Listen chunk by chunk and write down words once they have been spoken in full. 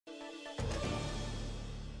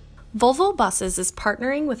Volvo Buses is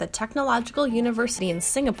partnering with a technological university in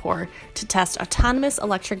Singapore to test autonomous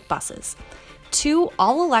electric buses. 2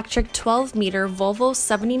 all-electric 12-meter Volvo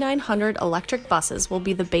 7900 electric buses will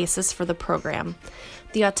be the basis for the program.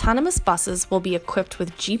 The autonomous buses will be equipped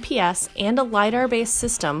with GPS and a LIDAR-based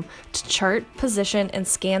system to chart, position, and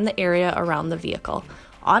scan the area around the vehicle.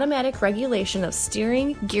 Automatic regulation of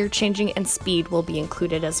steering, gear changing, and speed will be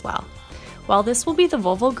included as well. While this will be the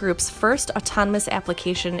Volvo Group's first autonomous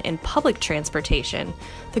application in public transportation,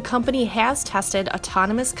 the company has tested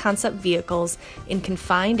autonomous concept vehicles in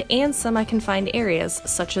confined and semi-confined areas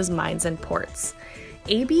such as mines and ports.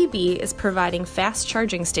 ABB is providing fast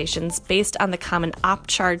charging stations based on the common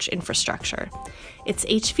OppCharge infrastructure. Its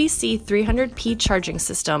HVC 300P charging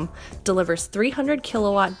system delivers 300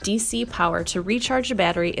 kilowatt DC power to recharge a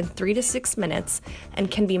battery in 3 to 6 minutes and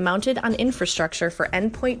can be mounted on infrastructure for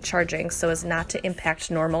endpoint charging so as not to impact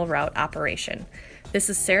normal route operation. This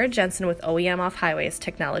is Sarah Jensen with OEM Off Highways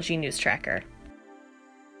Technology News Tracker.